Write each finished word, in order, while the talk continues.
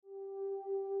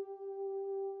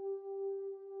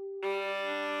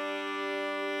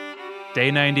Day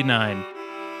 99.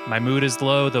 My mood is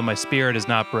low, though my spirit is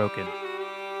not broken.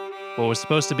 What was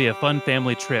supposed to be a fun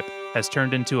family trip has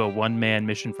turned into a one-man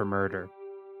mission for murder.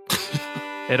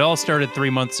 It all started 3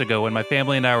 months ago when my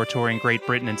family and I were touring Great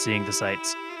Britain and seeing the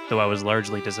sights, though I was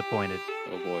largely disappointed.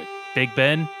 Oh boy. Big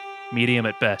Ben, medium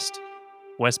at best.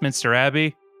 Westminster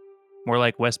Abbey, more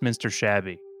like Westminster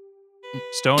Shabby.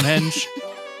 Stonehenge,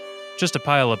 just a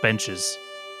pile of benches.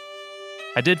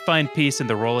 I did find peace in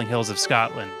the rolling hills of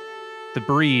Scotland, the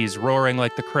breeze roaring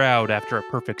like the crowd after a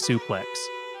perfect suplex,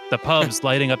 the pubs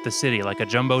lighting up the city like a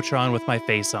jumbotron with my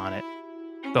face on it.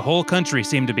 The whole country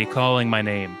seemed to be calling my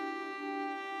name.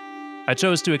 I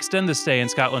chose to extend the stay in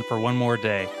Scotland for one more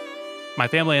day. My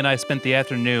family and I spent the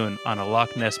afternoon on a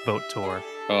Loch Ness boat tour.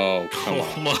 Oh, come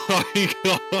on. My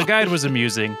God. The guide was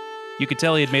amusing. You could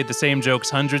tell he had made the same jokes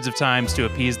hundreds of times to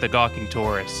appease the gawking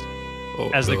tourist.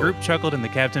 As the group chuckled and the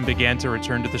captain began to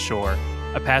return to the shore,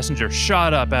 a passenger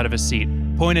shot up out of his seat,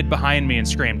 pointed behind me and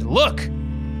screamed, "Look!"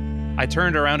 I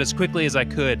turned around as quickly as I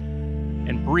could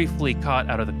and briefly caught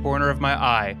out of the corner of my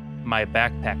eye my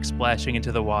backpack splashing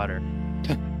into the water.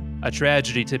 A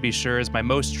tragedy, to be sure, as my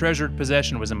most treasured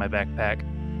possession was in my backpack,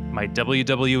 my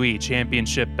WWE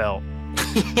Championship belt.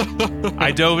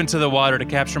 I dove into the water to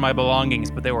capture my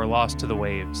belongings, but they were lost to the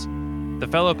waves. The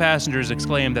fellow passengers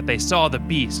exclaimed that they saw the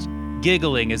beast,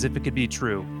 giggling as if it could be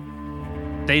true.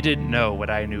 They didn't know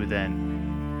what I knew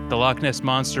then. The Loch Ness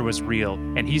Monster was real,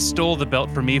 and he stole the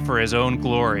belt from me for his own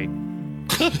glory.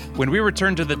 When we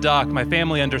returned to the dock, my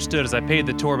family understood as I paid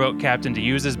the tour boat captain to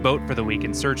use his boat for the week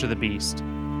in search of the beast.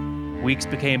 Weeks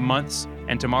became months,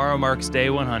 and tomorrow marks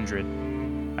day 100.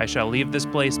 I shall leave this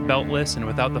place beltless and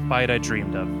without the fight I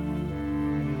dreamed of.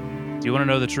 Do you want to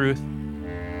know the truth?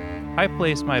 I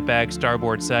placed my bag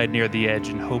starboard side near the edge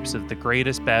in hopes of the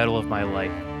greatest battle of my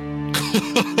life.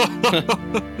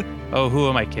 Oh, who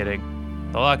am I kidding?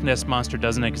 The Loch Ness Monster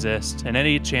doesn't exist, and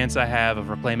any chance I have of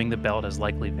reclaiming the belt has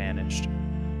likely vanished.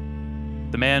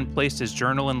 The man placed his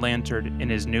journal and lantern in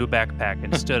his new backpack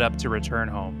and stood up to return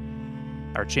home.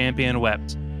 Our champion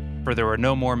wept, for there were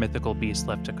no more mythical beasts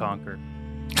left to conquer.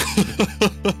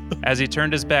 As he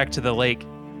turned his back to the lake,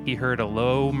 he heard a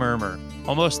low murmur,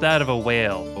 almost that of a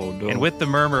whale. Oh, no. And with the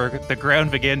murmur, the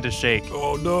ground began to shake.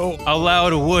 Oh, no. A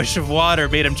loud whoosh of water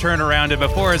made him turn around, and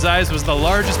before his eyes was the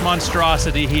largest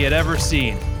monstrosity he had ever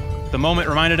seen. The moment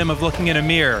reminded him of looking in a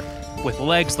mirror, with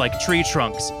legs like tree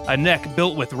trunks, a neck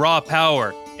built with raw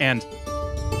power, and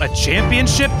a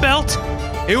championship belt?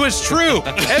 It was true!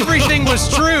 Everything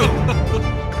was true!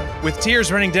 With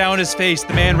tears running down his face,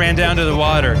 the man ran down to the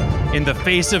water. In the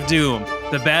face of doom,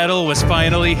 the battle was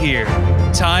finally here.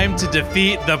 Time to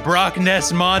defeat the Brock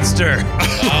Ness Monster.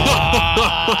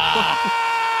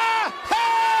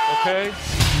 Okay.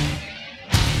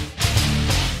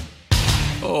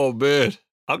 Oh, man.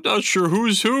 I'm not sure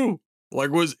who's who.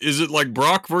 Like, is it like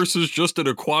Brock versus just an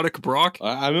aquatic Brock?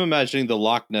 I'm imagining the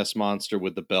Loch Ness Monster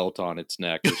with the belt on its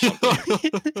neck or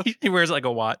something. He wears like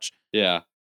a watch. Yeah.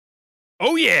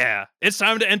 Oh yeah, it's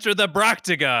time to enter the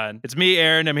Broctagon. It's me,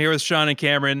 Aaron. I'm here with Sean and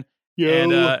Cameron. Yo.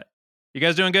 And you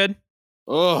guys doing good?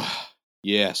 Oh,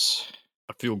 yes.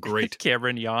 I feel great.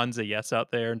 Cameron yawns a yes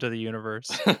out there into the universe.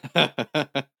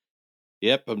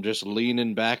 Yep, I'm just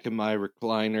leaning back in my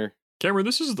recliner. Cameron,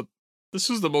 this is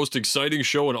the most exciting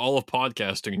show in all of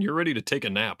podcasting, and you're ready to take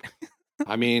a nap.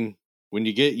 I mean, when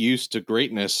you get used to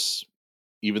greatness,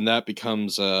 even that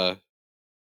becomes,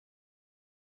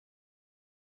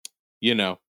 you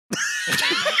know.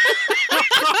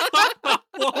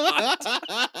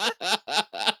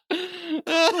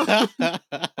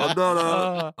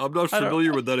 I'm not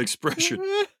familiar with that expression.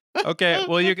 Okay,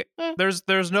 well,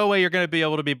 there's no way you're going to be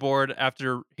able to be bored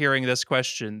after hearing this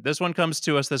question. This one comes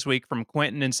to us this week from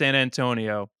Quentin in San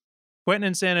Antonio. Quentin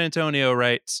in San Antonio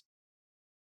writes,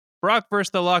 Brock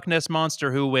versus the Loch Ness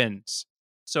Monster, who wins?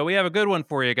 So we have a good one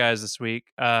for you guys this week.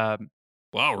 Wow,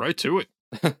 right to it.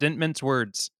 Didn't mince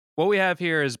words. What we have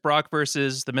here is Brock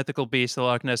versus the mythical beast, the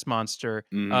Loch Ness Monster.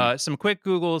 Some quick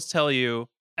Googles tell you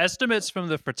estimates from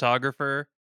the photographer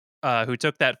who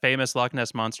took that famous Loch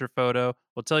Ness Monster photo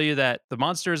will tell you that the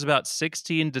monster is about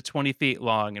 16 to 20 feet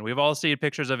long, and we've all seen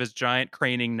pictures of his giant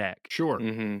craning neck. Sure.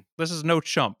 Mm-hmm. This is no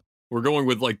chump. We're going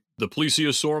with like the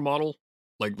plesiosaur model,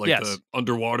 like Yes. the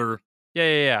underwater.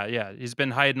 Yeah. He's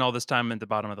been hiding all this time at the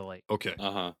bottom of the lake. Okay.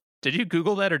 Uh-huh. Did you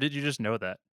Google that, or did you just know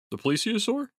that? The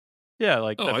plesiosaur? Yeah,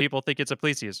 like Oh, that people think it's a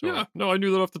plesiosaur. Yeah, no, I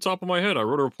knew that off the top of my head. I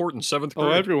wrote a report in 7th grade.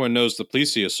 Oh, everyone knows the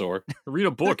plesiosaur. Read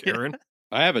a book, Aaron.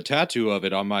 I have a tattoo of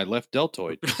it on my left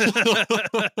deltoid.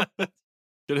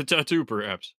 Get a tattoo,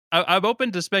 perhaps. I'm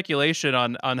open to speculation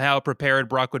on how prepared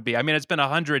Brock would be. I mean, it's been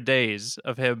 100 days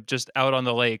of him just out on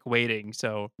the lake waiting.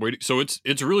 So Wait, so it's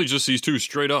really just these two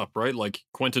straight up, right? Like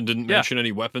Quentin didn't Yeah. mention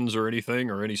any weapons or anything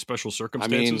or any special I mean,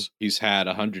 circumstances. he's had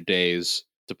 100 days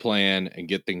to plan and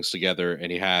get things together, and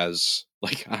he has,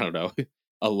 like, I don't know,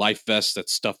 a life vest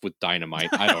that's stuffed with dynamite.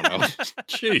 I don't know.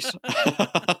 Jeez.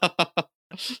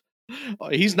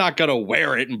 He's not gonna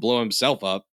wear it and blow himself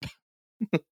up.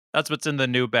 that's what's in the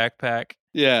new backpack.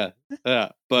 Yeah,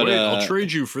 yeah. But Wait, I'll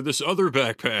trade you for this other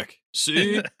backpack.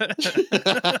 See?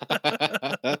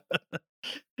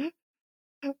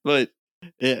 but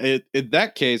in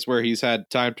that case where he's had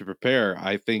time to prepare,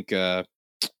 I think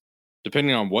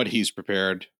depending on what he's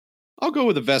prepared, I'll go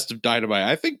with a vest of dynamite.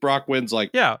 I think Brock wins. Like,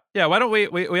 Yeah. Why don't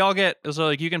we all get so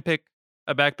like you can pick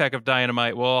a backpack of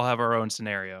dynamite. We'll all have our own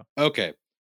scenario. okay,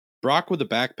 Brock with a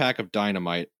backpack of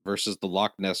dynamite versus the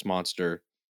Loch Ness monster.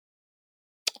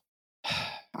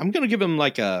 I'm gonna give him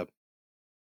like a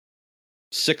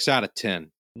 6 out of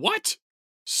 10. What?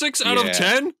 6 out of Yeah.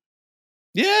 10?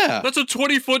 Yeah, That's a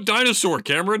 20-foot dinosaur,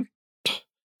 Cameron.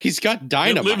 he's got It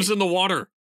dynamite. lives in the water.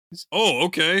 Oh,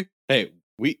 okay. Hey,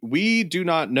 we do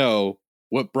not know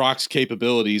what Brock's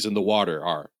capabilities in the water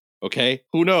are. Okay,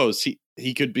 who knows?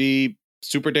 He could be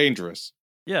super dangerous.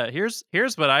 Yeah. Here's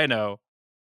what I know.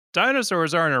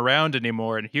 Dinosaurs aren't around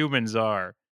anymore, and humans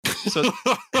are. So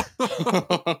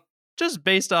just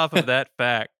based off of that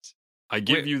fact, I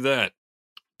give Wait. you that.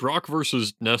 Brock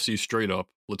versus Nessie straight up.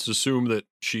 Let's assume that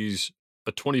she's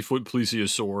a 20-foot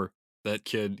plesiosaur that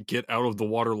can get out of the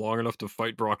water long enough to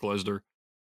fight Brock Lesnar.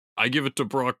 I give it to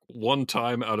Brock 1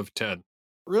 time out of 10.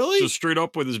 Really? Just straight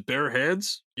up with his bare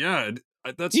hands? Yeah,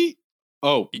 that's...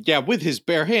 Yeah, with his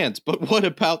bare hands. But what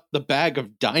about the bag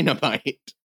of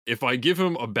dynamite? If I give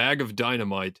him a bag of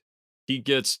dynamite, he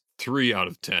gets 3 out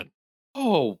of 10.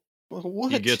 Oh,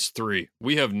 what? He gets 3.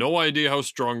 We have no idea how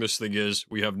strong this thing is.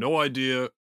 We have no idea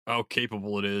how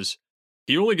capable it is.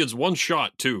 He only gets 1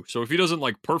 shot, too. So if he doesn't,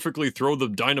 like, perfectly throw the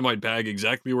dynamite bag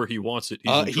exactly where he wants it,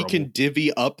 he's in he trouble. can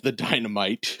divvy up the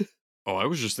dynamite. Oh, I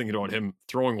was just thinking about him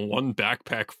throwing 1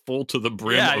 backpack full to the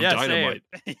brim yeah, of yeah, dynamite.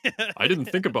 same. I didn't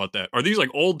think about that. Are these, like,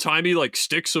 old-timey, like,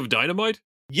 sticks of dynamite?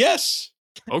 Yes.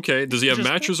 Okay, does he have Just-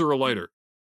 matches or a lighter?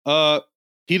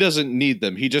 He doesn't need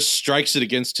them. He just strikes it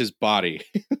against his body.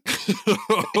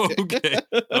 Okay,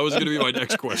 that was going to be my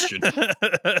next question.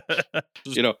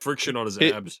 Just friction on his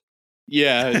abs.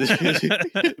 Yeah.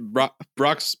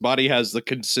 Brock's body has the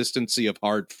consistency of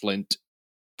hard flint.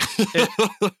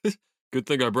 Good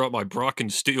thing I brought my Brock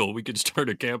and steel. We could start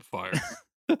a campfire.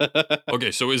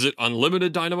 Okay, so is it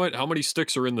unlimited dynamite? How many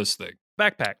sticks are in this thing?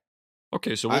 Backpack.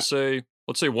 Okay, so let's say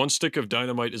 1 stick of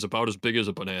dynamite is about as big as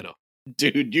a banana.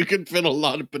 Dude, you can fit a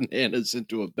lot of bananas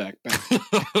into a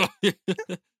backpack.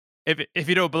 If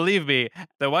you don't believe me,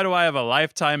 then why do I have a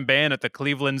lifetime ban at the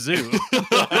Cleveland Zoo?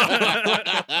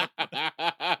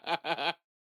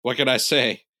 What can I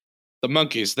say? The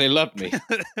monkeys, they love me.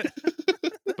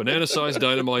 Banana-sized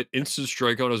dynamite, instant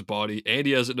strike on his body, and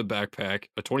he has it in a backpack,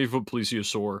 a 20-foot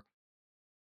plesiosaur.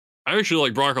 I actually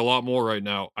like Brock a lot more right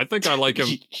now. I think I like him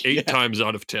 8 times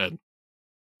out of 10.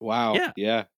 Wow.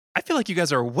 Yeah. I feel like you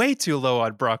guys are way too low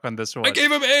on Brock on this one. I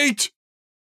gave him 8!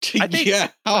 I think- yeah.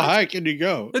 How high can you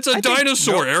go? It's a I think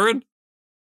dinosaur, Aaron!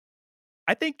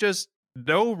 I think just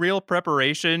no real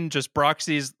preparation, just Brock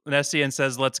sees Nessie and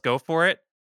says, let's go for it.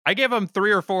 I give him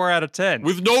 3 or 4 out of 10.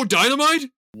 With no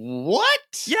dynamite? What?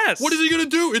 Yes. What is he gonna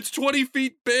do? It's 20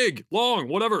 feet big, long,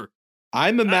 whatever.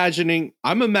 I'm imagining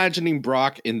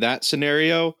Brock in that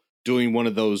scenario doing one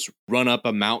of those run up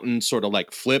a mountain sort of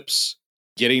like flips,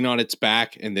 getting on its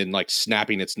back and then like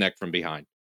snapping its neck from behind.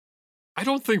 I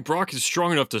don't think Brock is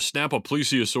strong enough to snap a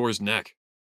plesiosaur's neck.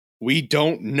 We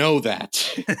don't know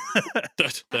that.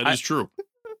 That is true.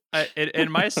 In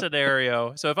my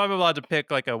scenario, so if I'm allowed to pick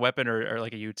like a weapon or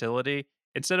like a utility,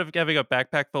 instead of having a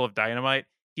backpack full of dynamite,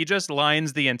 he just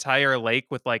lines the entire lake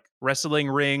with like wrestling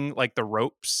ring, like the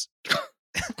ropes.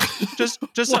 just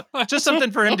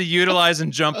something for him to utilize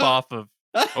and jump off of.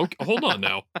 Okay, hold on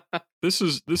now. This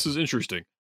is interesting.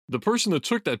 The person that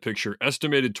took that picture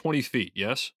estimated 20 feet,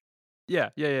 yes? Yeah.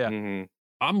 Mhm.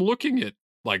 I'm looking at,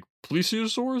 like,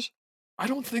 plesiosaurs. I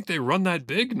don't think they run that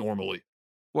big normally.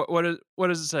 What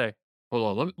does it say?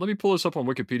 Hold on, let me pull this up on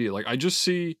Wikipedia. Like, I just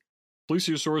see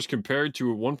plesiosaurs compared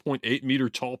to a 1.8 meter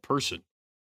tall person.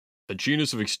 A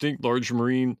genus of extinct large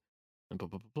marine, and blah,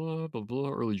 blah, blah, blah, blah, blah,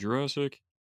 early Jurassic.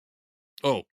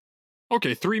 Oh,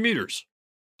 okay, 3 meters.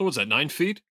 So what's that, 9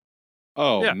 feet?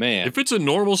 Oh Yeah. man. If it's a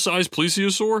normal sized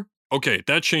plesiosaur, okay,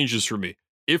 that changes for me.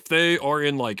 If they are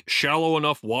in like shallow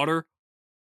enough water,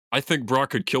 I think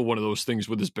Brock could kill one of those things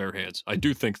with his bare hands. I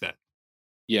do think that.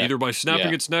 Yeah. Either by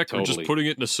snapping its neck or just totally. putting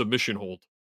it in a submission hold.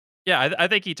 Yeah, I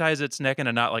think he ties its neck in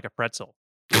a knot like a pretzel.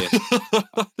 Yeah.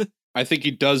 I think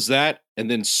he does that and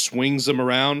then swings him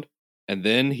around, and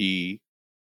then he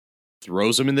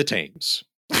throws him in the Thames.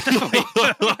 I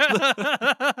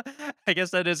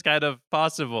guess that is kind of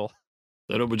possible.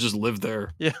 Then it would just live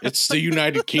there. Yeah. It's the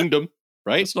United Kingdom,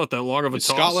 right? It's not that long of a Is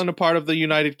toss. Scotland a part of the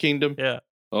United Kingdom? Yeah.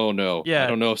 Oh no. Yeah. I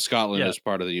don't know if Scotland Yeah. is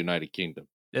part of the United Kingdom.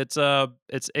 It's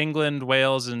England,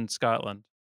 Wales, and Scotland.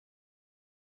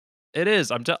 It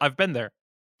is. I've been there.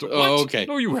 What? Oh, okay.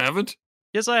 No, you haven't.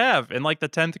 Yes, I have. In like the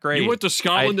 10th grade. You went to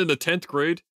Scotland in the 10th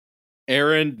grade?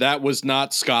 Aaron, that was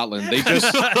not Scotland. They just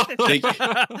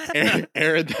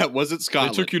Aaron, that wasn't They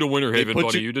Scotland. took you to Winter Haven, put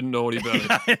buddy. you- You didn't know any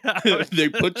better. They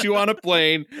put you on a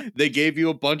plane. They gave you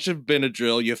a bunch of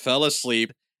Benadryl. You fell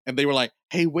asleep, and they were like,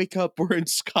 "Hey, wake up! We're in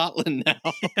Scotland now."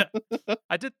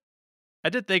 I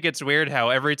did think it's weird how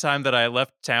every time that I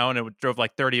left town and drove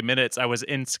like 30 minutes, I was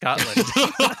in Scotland.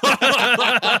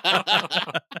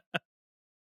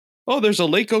 Oh, there's a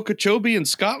Lake Okeechobee in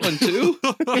Scotland too.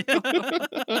 Who'd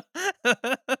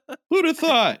have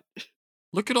thought?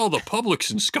 Look at all the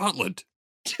Publix in Scotland.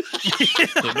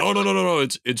 No.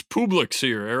 It's Publix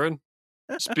here, Aaron.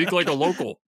 Speak like a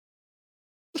local.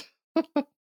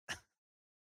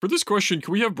 For this question,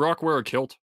 can we have Brock wear a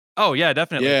kilt? Oh yeah,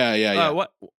 definitely. Yeah.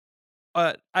 What?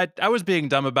 I was being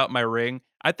dumb about my ring.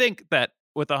 I think that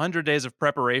with 100 days of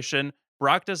preparation,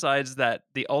 Brock decides that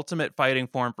the ultimate fighting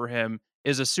form for him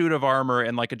is a suit of armor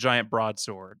and like a giant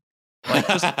broadsword, like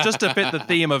just to fit the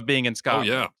theme of being in Oh, Scotland.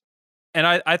 yeah. And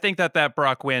I think that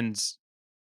Brock wins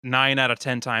 9 out of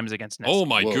 10 times against Nessie. Oh,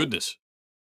 my Whoa. goodness.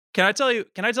 Can I tell you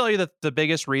that the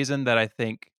biggest reason that I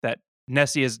think that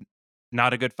Nessie is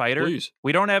not a good fighter? Please.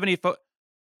 We don't have any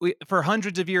for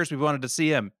hundreds of years we've wanted to see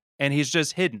him, and he's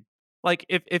just hidden. Like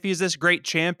if he's this great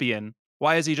champion,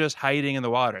 why is he just hiding in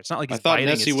the water? It's not like I he's thought biding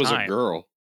Nessie his was time. a girl.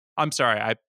 I'm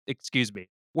sorry. Excuse me.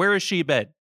 Where is she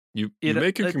bed? You You know,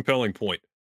 make a compelling point.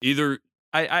 Either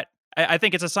I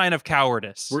think it's a sign of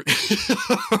cowardice.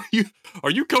 are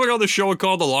you coming on the show and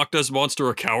calling the Loch Ness Monster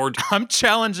a coward? I'm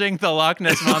challenging the Loch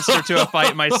Ness Monster to a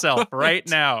fight myself right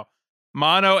now.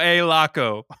 Mono a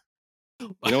Laco.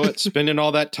 You know what? Spending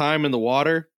all that time in the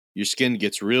water, your skin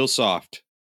gets real soft.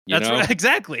 You That's know? right.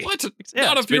 Exactly. What? Yeah,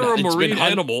 Not if been- you're a it's been marine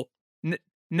hun- animal.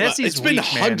 Nessie's It's been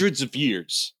weak, man. hundreds of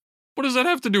years. What does that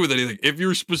have to do with anything? If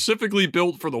you're specifically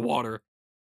built for the water.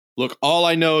 Look, all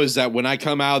I know is that when I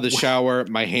come out of the shower,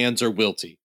 my hands are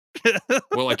wilty.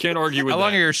 Well, I can't argue with How long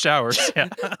are that. your showers? Yeah.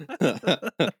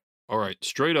 All right,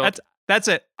 straight up. That's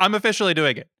it. I'm officially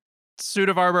doing it. Suit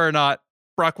of armor or not,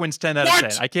 Brock wins 10 out of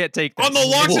What? 10. I can't take this. On the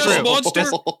Loch It's Ness true. Monster?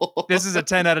 This is a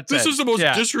 10 out of 10. This is the most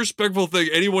Yeah. disrespectful thing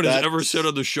anyone has ever That's- said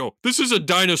on the show. This is a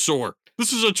dinosaur.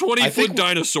 This is a 20-foot think-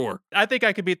 dinosaur. I think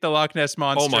I could beat the Loch Ness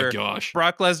Monster. Oh my gosh.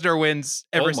 Brock Lesnar wins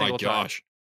every Oh my single time. gosh.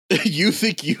 You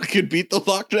think you could beat the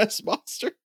Loch Ness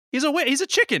Monster? He's a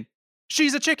chicken.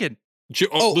 She's a chicken.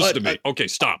 Listen to me. Okay,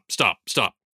 stop.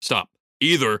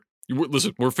 Either,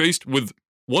 listen, we're faced with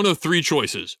one of three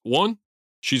choices. One,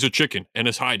 she's a chicken and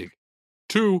is hiding.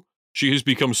 Two, she has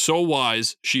become so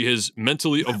wise, she has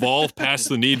mentally evolved past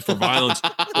the need for violence.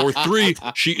 Or three,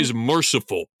 she is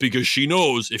merciful because she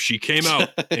knows if she came out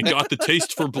and got the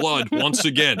taste for blood once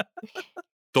again,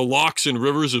 the lochs and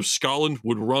rivers of Scotland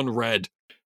would run red.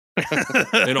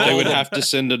 And all They of would them. have to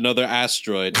send another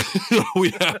asteroid.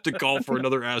 We'd have to call for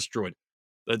another asteroid.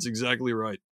 That's exactly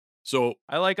right. So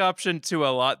I like option 2 a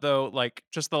lot though. Like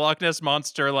just the Loch Ness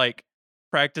Monster like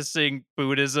practicing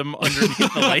Buddhism underneath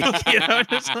the lake. You know,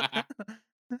 just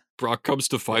Brock comes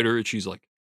to fight her and she's like,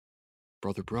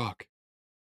 "Brother Brock,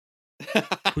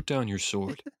 put down your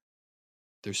sword.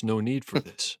 There's no need for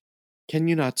this." Can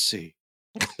you not see?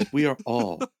 We are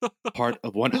all part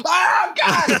of one. Oh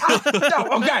God!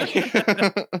 No, okay.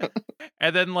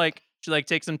 and then like she like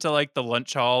takes him to like the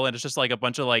lunch hall and it's just like a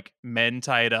bunch of like men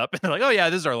tied up and they're like, oh yeah,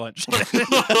 this is our lunch.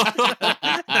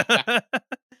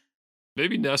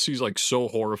 Maybe Nessie's like so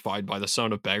horrified by the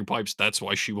sound of bagpipes, that's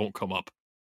why she won't come up.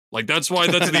 Like that's why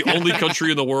that's the only country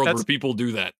in the world where That's- people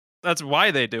do that. That's why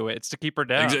they do it. It's to keep her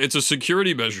down. It's a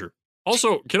security measure.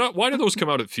 Also, why do those come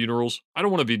out at funerals? I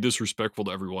don't want to be disrespectful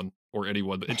to everyone or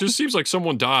anyone, but it just seems like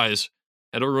someone dies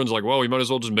and everyone's like, well, we might as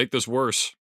well just make this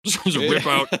worse. Just rip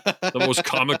out the most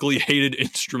comically hated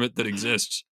instrument that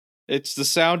exists. It's the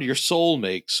sound your soul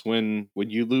makes when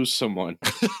you lose someone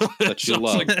that you Sounds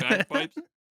love. like bagpipes.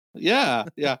 Yeah.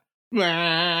 Who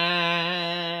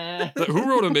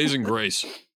wrote Amazing Grace?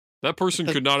 That person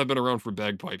could not have been around for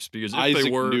bagpipes because if Isaac they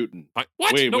were... Newton.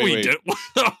 What? Wait, no, wait, he wait. didn't.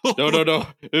 No.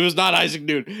 It was not Isaac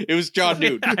Newton. It was John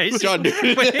Newton. John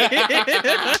Newton.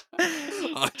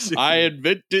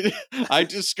 I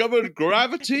discovered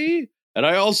gravity, and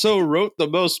I also wrote the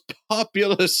most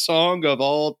popular song of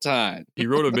all time. He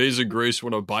wrote Amazing Grace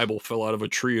when a Bible fell out of a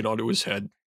tree and onto his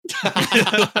head.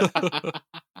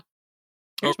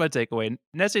 Here's my takeaway.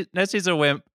 Nessie's a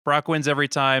wimp. Brock wins every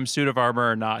time, suit of armor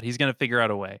or not. He's going to figure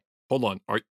out a way. Hold on.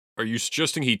 Are you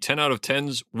suggesting he 10 out of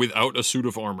 10s without a suit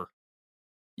of armor?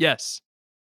 Yes.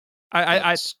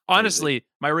 I honestly,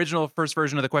 my original first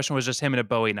version of the question was just him and a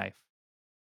Bowie knife.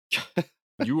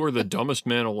 You are the dumbest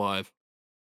man alive.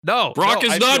 No, Brock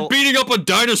is not beating up a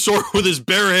dinosaur with his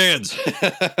bare hands.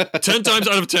 10 times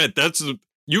out of 10.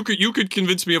 You could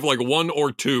convince me of like 1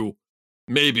 or 2,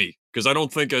 maybe, because I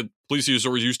don't think a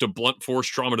plesiosaur is used to blunt force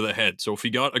trauma to the head. So if he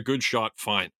got a good shot,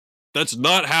 fine. That's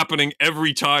not happening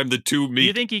every time the two meet.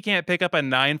 You think he can't pick up a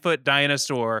 9-foot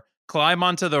dinosaur, climb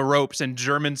onto the ropes, and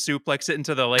German suplex it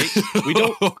into the lake? We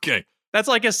don't. Okay. That's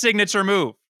like a signature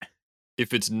move.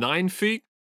 If it's 9 feet,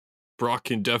 Brock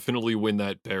can definitely win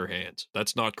that bare hands.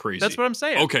 That's not crazy. That's what I'm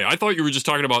saying. Okay, I thought you were just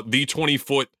talking about the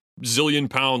 20-foot,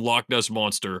 zillion-pound Loch Ness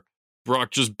monster.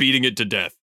 Brock just beating it to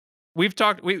death. We've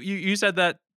talked. You said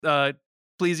that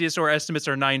plesiosaur estimates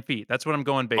are 9 feet. That's what I'm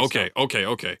going based on.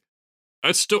 Okay.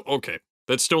 That's still okay.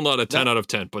 That's still not a 10 out of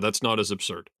 10, but that's not as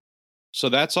absurd. So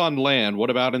that's on land.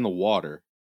 What about in the water?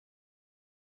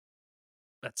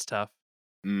 That's tough.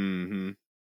 Mm-hmm.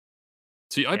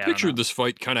 See, I pictured this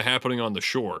fight kind of happening on the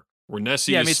shore, where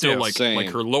Nessie is still like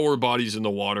her lower body's in the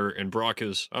water, and Brock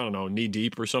is, I don't know, knee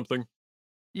deep or something.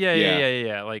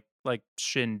 Yeah. Like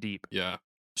shin deep. Yeah,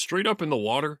 straight up in the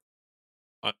water.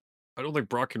 I don't think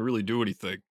Brock can really do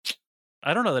anything.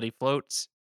 I don't know that he floats.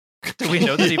 Do we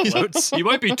know that he floats? He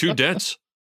might be too dense.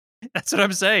 That's what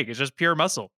I'm saying. It's just pure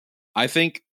muscle. I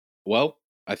think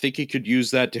he could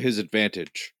use that to his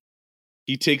advantage.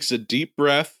 He takes a deep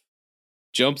breath,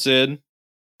 jumps in,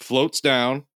 floats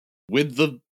down with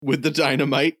the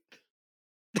dynamite,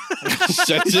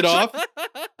 sets it off,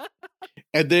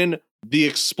 and then the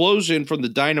explosion from the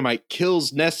dynamite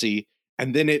kills Nessie,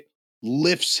 and then it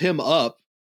lifts him up.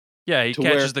 Yeah, he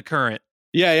catches the current.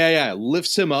 Yeah.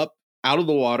 Lifts him up out of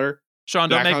the water. Sean,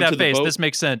 don't make that face. This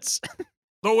makes sense.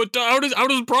 No, how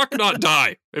does Brock not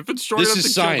die? If it's strong enough to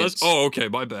kill science. Oh, okay,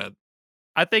 my bad.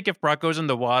 I think if Brock goes in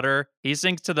the water, he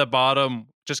sinks to the bottom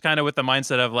just kind of with the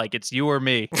mindset of like, it's you or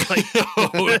me. Like,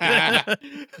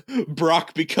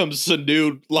 Brock becomes the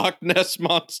new Loch Ness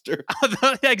monster.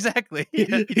 Exactly.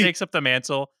 He takes up the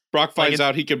mantle. Brock finds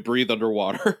out he can breathe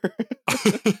underwater.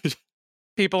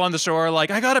 People on the shore are like,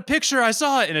 I got a picture, I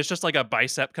saw it. And it's just like a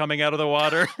bicep coming out of the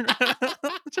water.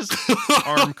 Just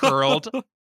arm curled.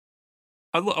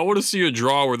 I want to see a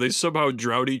draw where they somehow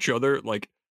drown each other. Like,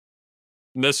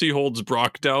 Nessie holds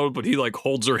Brock down, but he like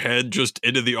holds her head just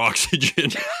into the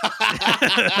oxygen.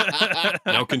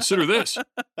 Now consider this.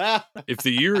 If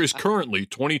the year is currently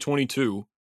 2022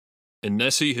 and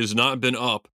Nessie has not been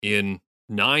up in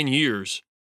 9 years,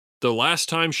 the last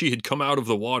time she had come out of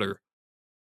the water,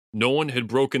 no one had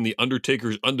broken the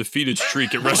Undertaker's undefeated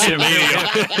streak at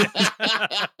WrestleMania.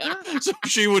 So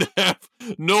she would have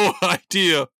no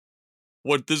idea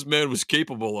what this man was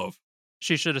capable of.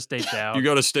 She should have stayed down. You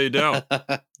gotta stay down.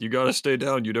 You gotta stay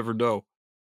down. You never know.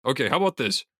 Okay, how about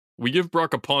this? We give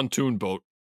Brock a pontoon boat.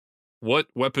 What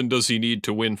weapon does he need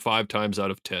to win 5 times out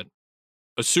of 10?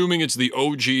 Assuming it's the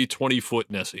OG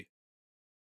 20-foot Nessie.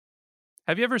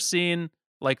 Have you ever seen,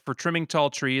 like, for trimming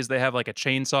tall trees, they have, like, a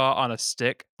chainsaw on a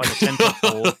stick? Like a 10-foot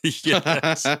pole?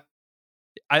 Yes.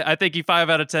 I think he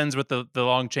 5 out of 10s with the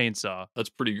long chainsaw. That's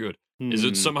pretty good. Is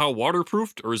it somehow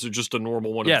waterproofed, or is it just a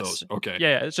normal one of those? Okay.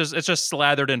 Yeah, it's just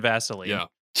slathered in Vaseline. Yeah,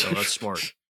 so that's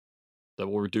smart. That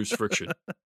will reduce friction.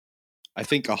 I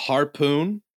think a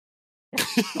harpoon.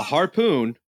 A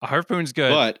harpoon's good.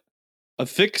 But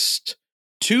affixed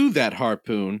to that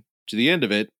harpoon, to the end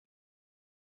of it,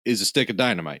 is a stick of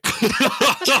dynamite.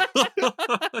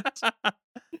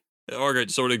 All right,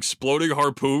 so an exploding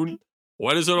harpoon,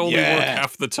 why does it only work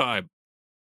half the time?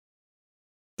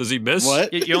 Does he miss?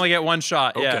 What? You only get one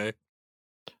shot, okay.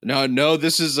 No,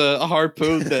 this is a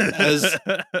harpoon that has,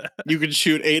 you can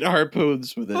shoot 8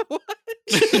 harpoons with it.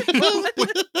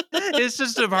 It's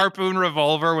just a harpoon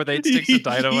revolver with 8 sticks of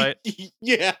dynamite.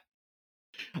 Yeah.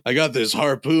 I got this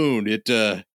harpoon. It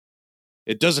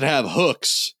doesn't have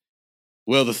hooks.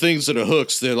 Well, the things that are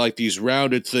hooks, they're like these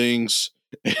rounded things.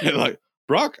 And like,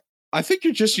 Brock, I think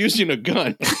you're just using a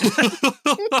gun.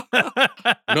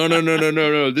 No.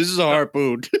 This is a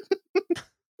harpoon.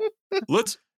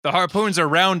 The harpoons are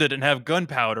rounded and have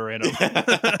gunpowder in them.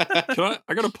 I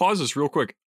gotta pause this real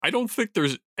quick. I don't think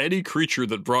there's any creature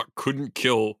that Brock couldn't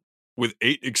kill with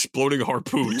 8 exploding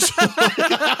harpoons.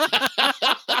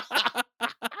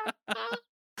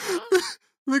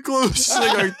 The closest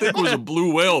thing I think was a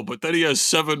blue whale, but then he has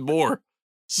 7 more.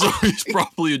 So he's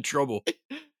probably in trouble.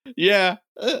 Yeah.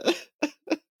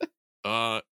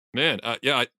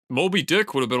 Moby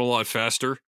Dick would have been a lot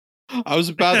faster. I was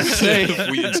about to say. If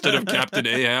we, instead of Captain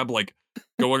Ahab, like,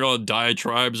 going on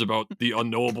diatribes about the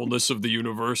unknowableness of the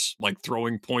universe, like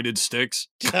throwing pointed sticks.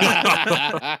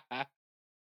 Yeah,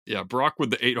 Brock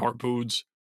with the 8 harpoons.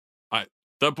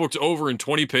 That book's over in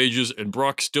 20 pages, and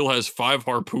Brock still has 5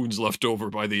 harpoons left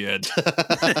over by the end.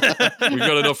 We've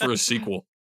got enough for a sequel.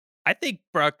 I think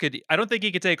Brock could. I don't think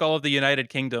he could take all of the United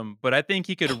Kingdom, but I think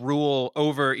he could rule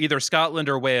over either Scotland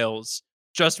or Wales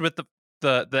just with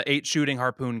the 8 shooting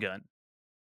harpoon gun.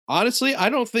 Honestly, I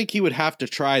don't think he would have to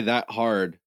try that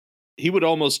hard. He would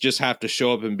almost just have to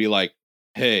show up and be like,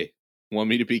 "Hey, want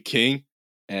me to be king?"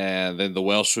 And then the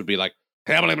Welsh would be like,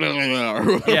 or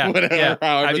whatever,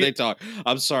 however they talk.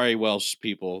 I'm sorry, Welsh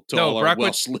people, to all our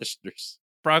Welsh listeners.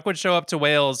 Brock would show up to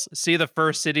Wales, see the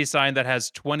first city sign that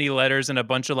has 20 letters and a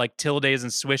bunch of like tildes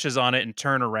and swishes on it, and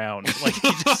turn around. Like,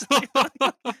 he just,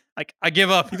 like, I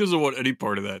give up. He doesn't want any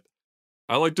part of that.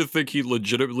 I like to think he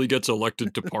legitimately gets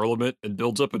elected to parliament and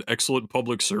builds up an excellent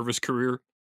public service career,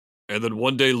 and then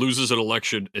one day loses an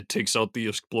election and takes out the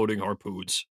exploding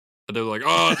harpoons. And they're like,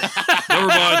 "Oh, never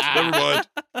mind.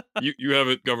 You have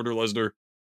it, Governor Lesnar."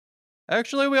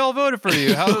 Actually, we all voted for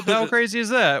you. How crazy is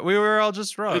that? We were all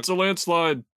just wrong. It's a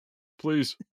landslide.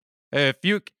 Please. Hey,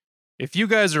 if you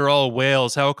guys are all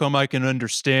whales, how come I can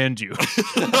understand you?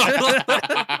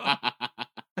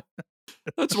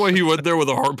 That's why he went there with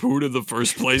a harpoon in the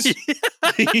first place.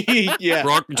 Yeah.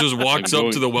 Brock just walks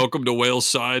up to the Welcome to Wales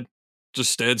side,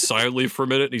 just stands silently for a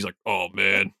minute, and he's like, "Oh,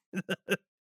 man."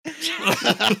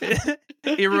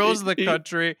 He rules the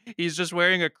country. He's just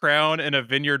wearing a crown and a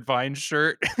Vineyard Vine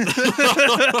shirt.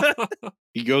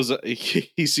 He goes,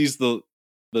 he sees the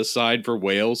sign for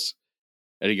Wales,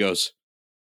 and he goes,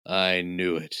 "I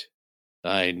knew it.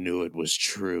 I knew it was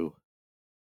true.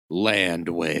 Land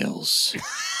whales."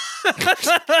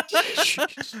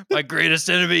 My greatest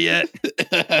enemy yet.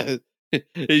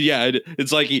 Yeah,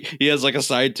 it's like he has like a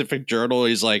scientific journal.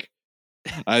 He's like,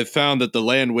 "I found that the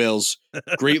land whales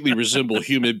greatly resemble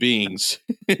human beings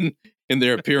in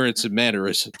their appearance and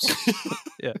mannerisms."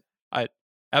 Yeah.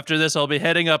 After this, I'll be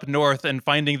heading up north and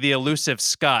finding the elusive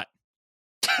Scott.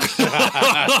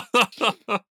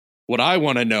 What I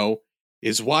want to know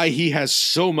is why he has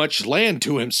so much land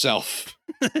to himself.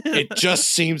 It just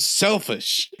seems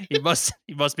selfish. He must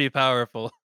be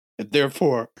powerful. And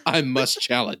therefore, I must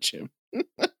challenge him.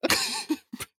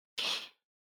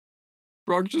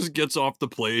 Brock just gets off the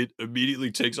plane,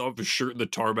 immediately takes off his shirt and the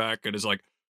tarmac, and is like,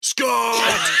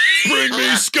 "Scott! Bring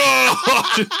me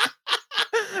Scott!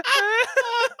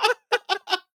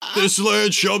 This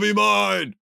land shall be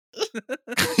mine!"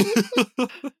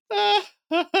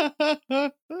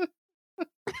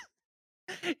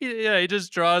 He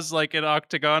just draws like an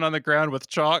octagon on the ground with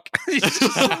chalk.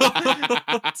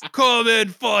 Come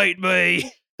and fight me.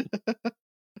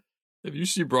 If you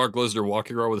see Brock Lesnar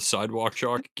walking around with sidewalk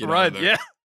chalk, get out of there. Yeah.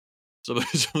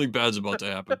 Something bad's about to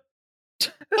happen.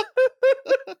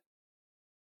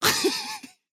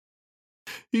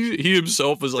 He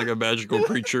himself is like a magical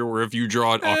creature where if you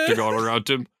draw an octagon around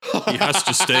him, he has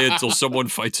to stay until someone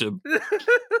fights him.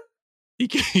 He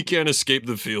can't escape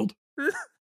the field.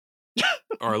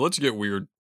 All right, let's get weird.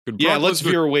 Let's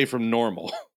veer away from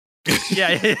normal.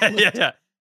 Yeah.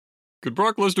 Could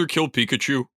Brock Lesnar kill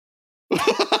Pikachu?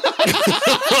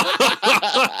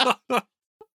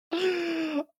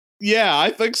 Yeah, I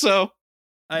think so.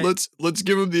 Let's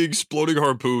give him the exploding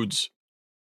harpoons.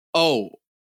 Oh,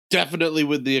 definitely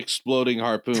with the exploding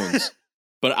harpoons.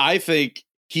 But I think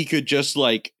he could just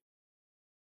like.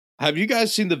 Have you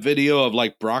guys seen the video of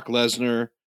like Brock Lesnar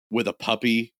with a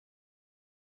puppy?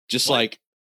 Just what? Like,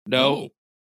 no.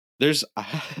 There's.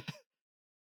 How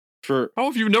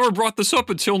have you never brought this up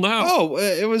until now? Oh,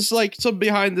 it was like some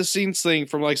behind the scenes thing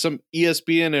from like some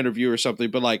ESPN interview or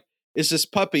something. But like, it's this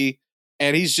puppy,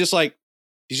 and he's just like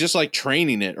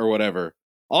training it or whatever.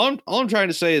 All I'm trying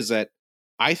to say is that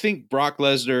I think Brock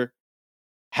Lesnar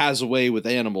has a way with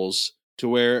animals to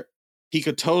where he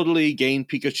could totally gain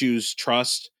Pikachu's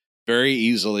trust very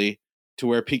easily, to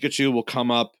where Pikachu will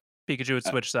come up. Pikachu would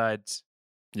switch sides.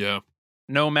 Yeah.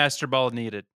 No Master Ball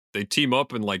needed. They team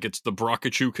up and like it's the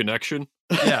Brockachu connection.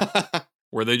 Yeah.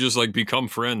 Where they just like become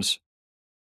friends.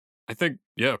 I think,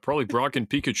 yeah, probably Brock and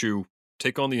Pikachu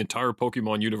take on the entire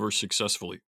Pokemon universe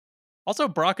successfully. Also,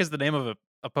 Brock is the name of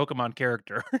a Pokemon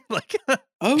character. Like,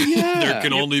 Oh yeah. There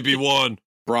can only be one.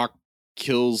 Brock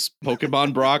kills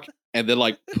Pokemon Brock and then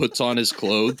like puts on his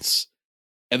clothes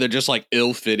and they're just like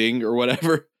ill-fitting or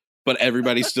whatever, but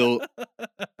everybody still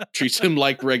treats him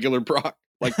like regular Brock,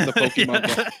 like the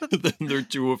Pokemon Brock. Then they're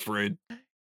too afraid.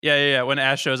 Yeah. When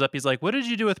Ash shows up, he's like, "What did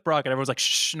you do with Brock?" And everyone's like,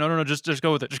 "Shh, no, just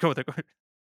go with it. Just go with it."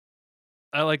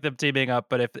 I like them teaming up,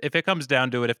 but if it comes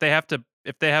down to it, if they have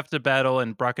to battle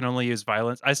and Brock can only use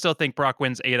violence, I still think Brock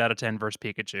wins 8 out of 10 versus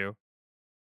Pikachu.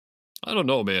 I don't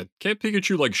know, man. Can't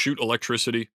Pikachu like shoot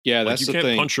electricity? Yeah, Like that's you the can't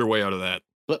thing. punch your way out of that.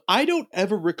 But I don't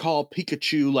ever recall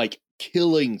Pikachu like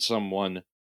killing someone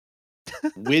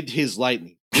with his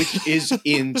lightning, which is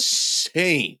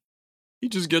insane. He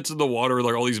just gets in the water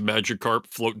like all these Magikarp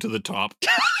float to the top.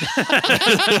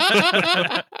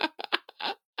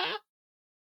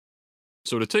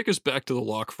 So to take us back to the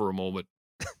loch for a moment.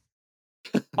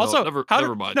 Also,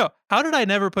 never mind. No, how did I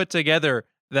never put together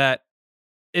that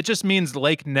it just means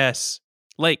Lake Ness?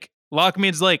 Lake. Loch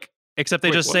means lake, except they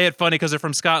Wait, just what? say it funny because they're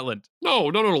from Scotland. No.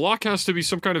 Loch has to be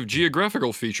some kind of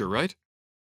geographical feature, right?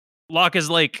 Loch is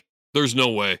lake. There's no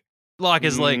way. Loch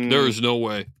is lake. There is no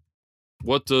way.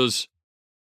 What does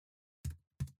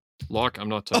loch? I'm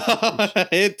not talking.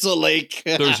 It's a lake.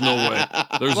 There's no way.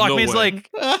 There's Loch no means way. lake.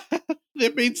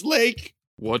 It means lake.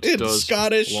 What It's does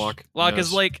Scottish. Loch Loch Ness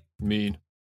is lake. mean?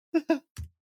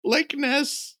 Lake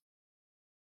Ness.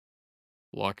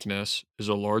 Loch Ness is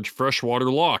a large freshwater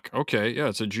loch. Okay, yeah,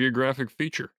 it's a geographic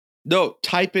feature. No,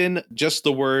 type in just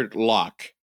the word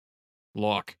lock.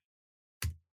 Loch.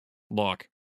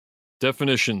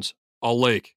 Definitions. A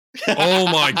lake. Oh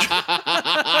my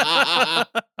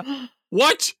god.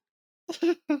 What?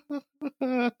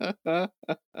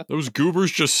 Those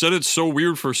goobers just said it so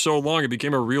weird for so long it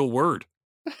became a real word.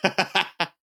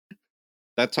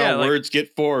 That's how Yeah, like- words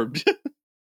get formed.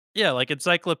 Yeah, like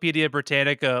Encyclopedia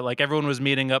Britannica, like everyone was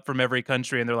meeting up from every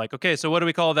country and they're like, okay, so what do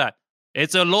we call that?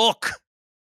 It's a loch.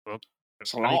 Well,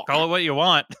 It's a I mean, loch. call it what you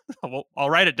want. I'll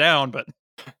write it down, but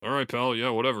All right, pal. Yeah,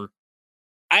 whatever.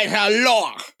 It's a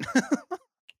loch.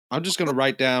 I'm just gonna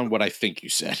write down what I think you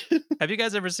said. have you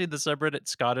guys ever seen the subreddit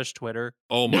Scottish Twitter?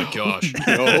 Oh my gosh.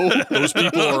 No. Those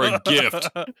people are a gift.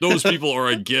 Those people are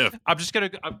a gift. I'm just gonna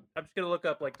look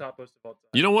up like top post of all time.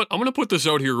 You know what? I'm going to put this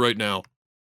out here right now.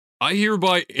 I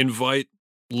hereby invite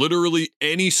literally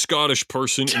any Scottish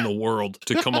person in the world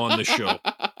to come on the show.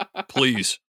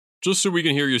 Please. Just so we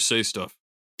can hear you say stuff.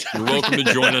 You're welcome to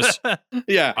join us.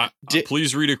 Yeah.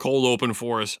 Please read a cold open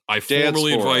for us. I Dance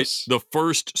formally for invite us. the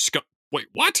first Wait,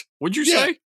 what? What'd you Yeah.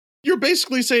 say? You're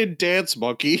basically saying dance,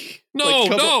 monkey. No,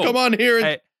 no. Come on here. And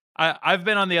Hey, I've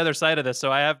been on the other side of this,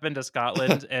 so I have been to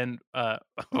Scotland and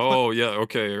Oh, yeah,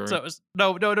 okay. All right. so it was,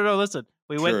 no, listen.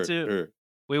 We went to Sure.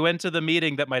 we went to the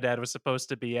meeting that my dad was supposed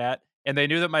to be at, and they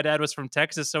knew that my dad was from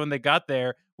Texas, so when they got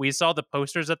there, we saw the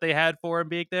posters that they had for him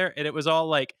being there, and it was all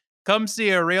like, come see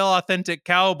a real authentic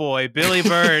cowboy, Billy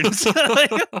Burns.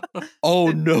 Oh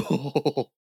no.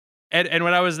 And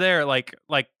when I was there, like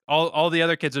all the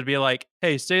other kids would be like,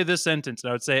 "Hey, say this sentence," and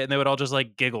I would say it, and they would all just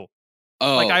like giggle,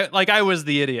 Oh. like I was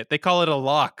the idiot. They call it a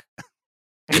lock.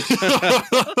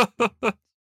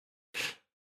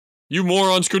 You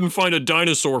morons couldn't find a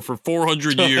dinosaur for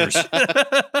 400 years.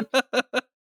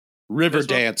 River This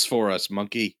one- dance for us,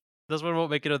 monkey. This one won't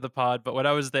make it to the pod, but when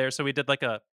I was there, so we did like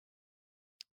a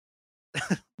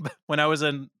when I was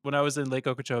in Lake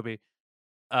Okeechobee,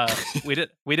 we did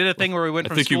a thing where we went I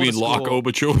from think you school mean to Loch school.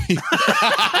 Okeechobee.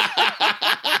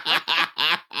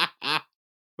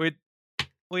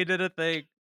 We did a thing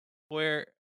where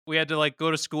we had to like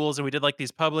go to schools and we did like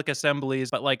these public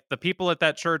assemblies, but like the people at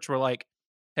that church were like,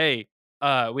 "Hey,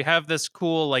 we have this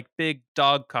cool like big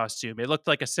dog costume. It looked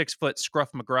like a 6-foot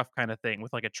Scruff McGruff kind of thing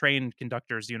with like a trained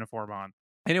conductor's uniform on."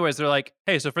 Anyways, they're like,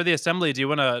 "Hey, so for the assembly, do you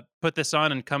want to put this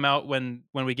on and come out when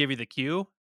we give you the cue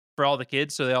for all the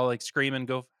kids so they all like scream and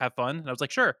go have fun?" And I was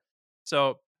like, "Sure."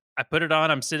 So I put it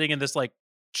on. I'm sitting in this like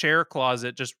chair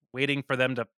closet just waiting for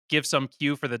them to give some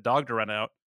cue for the dog to run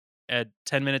out. At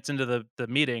 10 minutes into the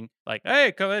meeting, like,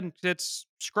 "Hey, come in, it's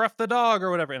Scruff the dog,"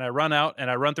 or whatever. And I run out and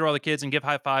I run through all the kids and give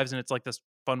high fives, and it's like this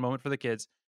fun moment for the kids.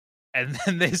 And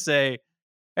then they say,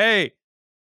 "Hey,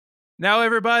 now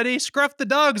everybody, Scruff the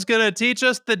dog's gonna teach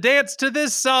us the dance to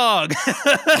this song."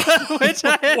 Which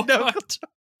I had no What?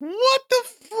 What the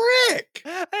frick?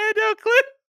 I had no clue.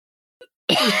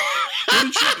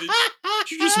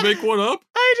 Did you just make one up?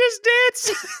 I just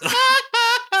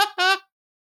danced.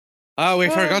 Oh, we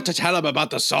forgot to tell him about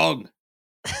the song.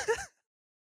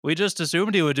 We just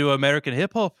assumed he would do American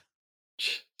hip hop.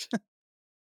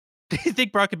 Do you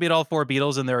think Brock could beat all 4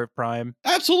 Beatles in their prime?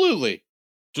 Absolutely.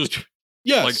 Just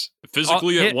Yes. Like,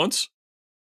 physically at hit- once?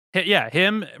 Yeah,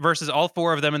 him versus all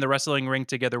 4 of them in the wrestling ring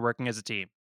together working as a team.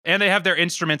 And they have their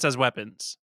instruments as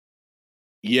weapons.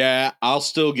 Yeah, I'll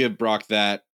still give Brock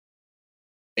that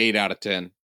 8 out of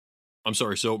 10. I'm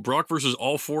sorry, so Brock versus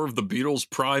all 4 of the Beatles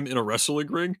prime in a wrestling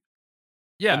ring?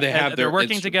 Yeah, And they have they're their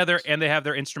working together instruments. and they have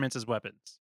their instruments as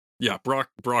weapons. Yeah,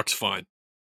 Brock's fine.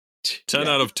 10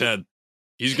 Yeah. out of 10.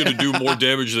 He's going to do more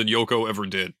damage than Yoko ever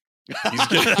did.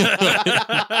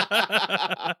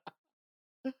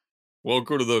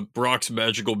 Welcome to the Brock's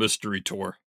Magical Mystery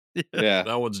Tour. Yeah.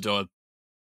 That one's done.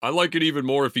 I like it even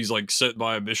more if he's like sent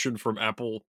by a mission from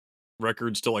Apple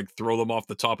Records to like throw them off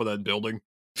the top of that building.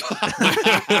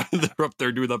 They're up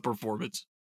there doing that performance.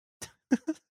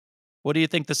 What do you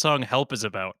think the song Help is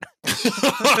about?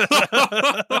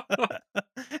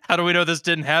 How do we know this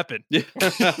didn't happen?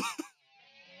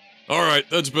 All right,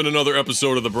 that's been another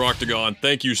episode of the Brocktagon.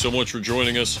 Thank you so much for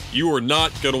joining us. You are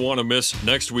not going to want to miss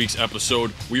next week's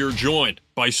episode. We are joined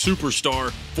by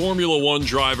superstar Formula One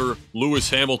driver Lewis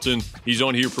Hamilton. He's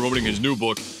on here promoting his new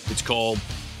book. It's called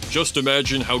Just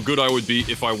Imagine How Good I Would Be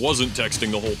If I Wasn't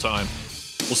Texting the Whole Time.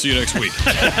 We'll see you next week.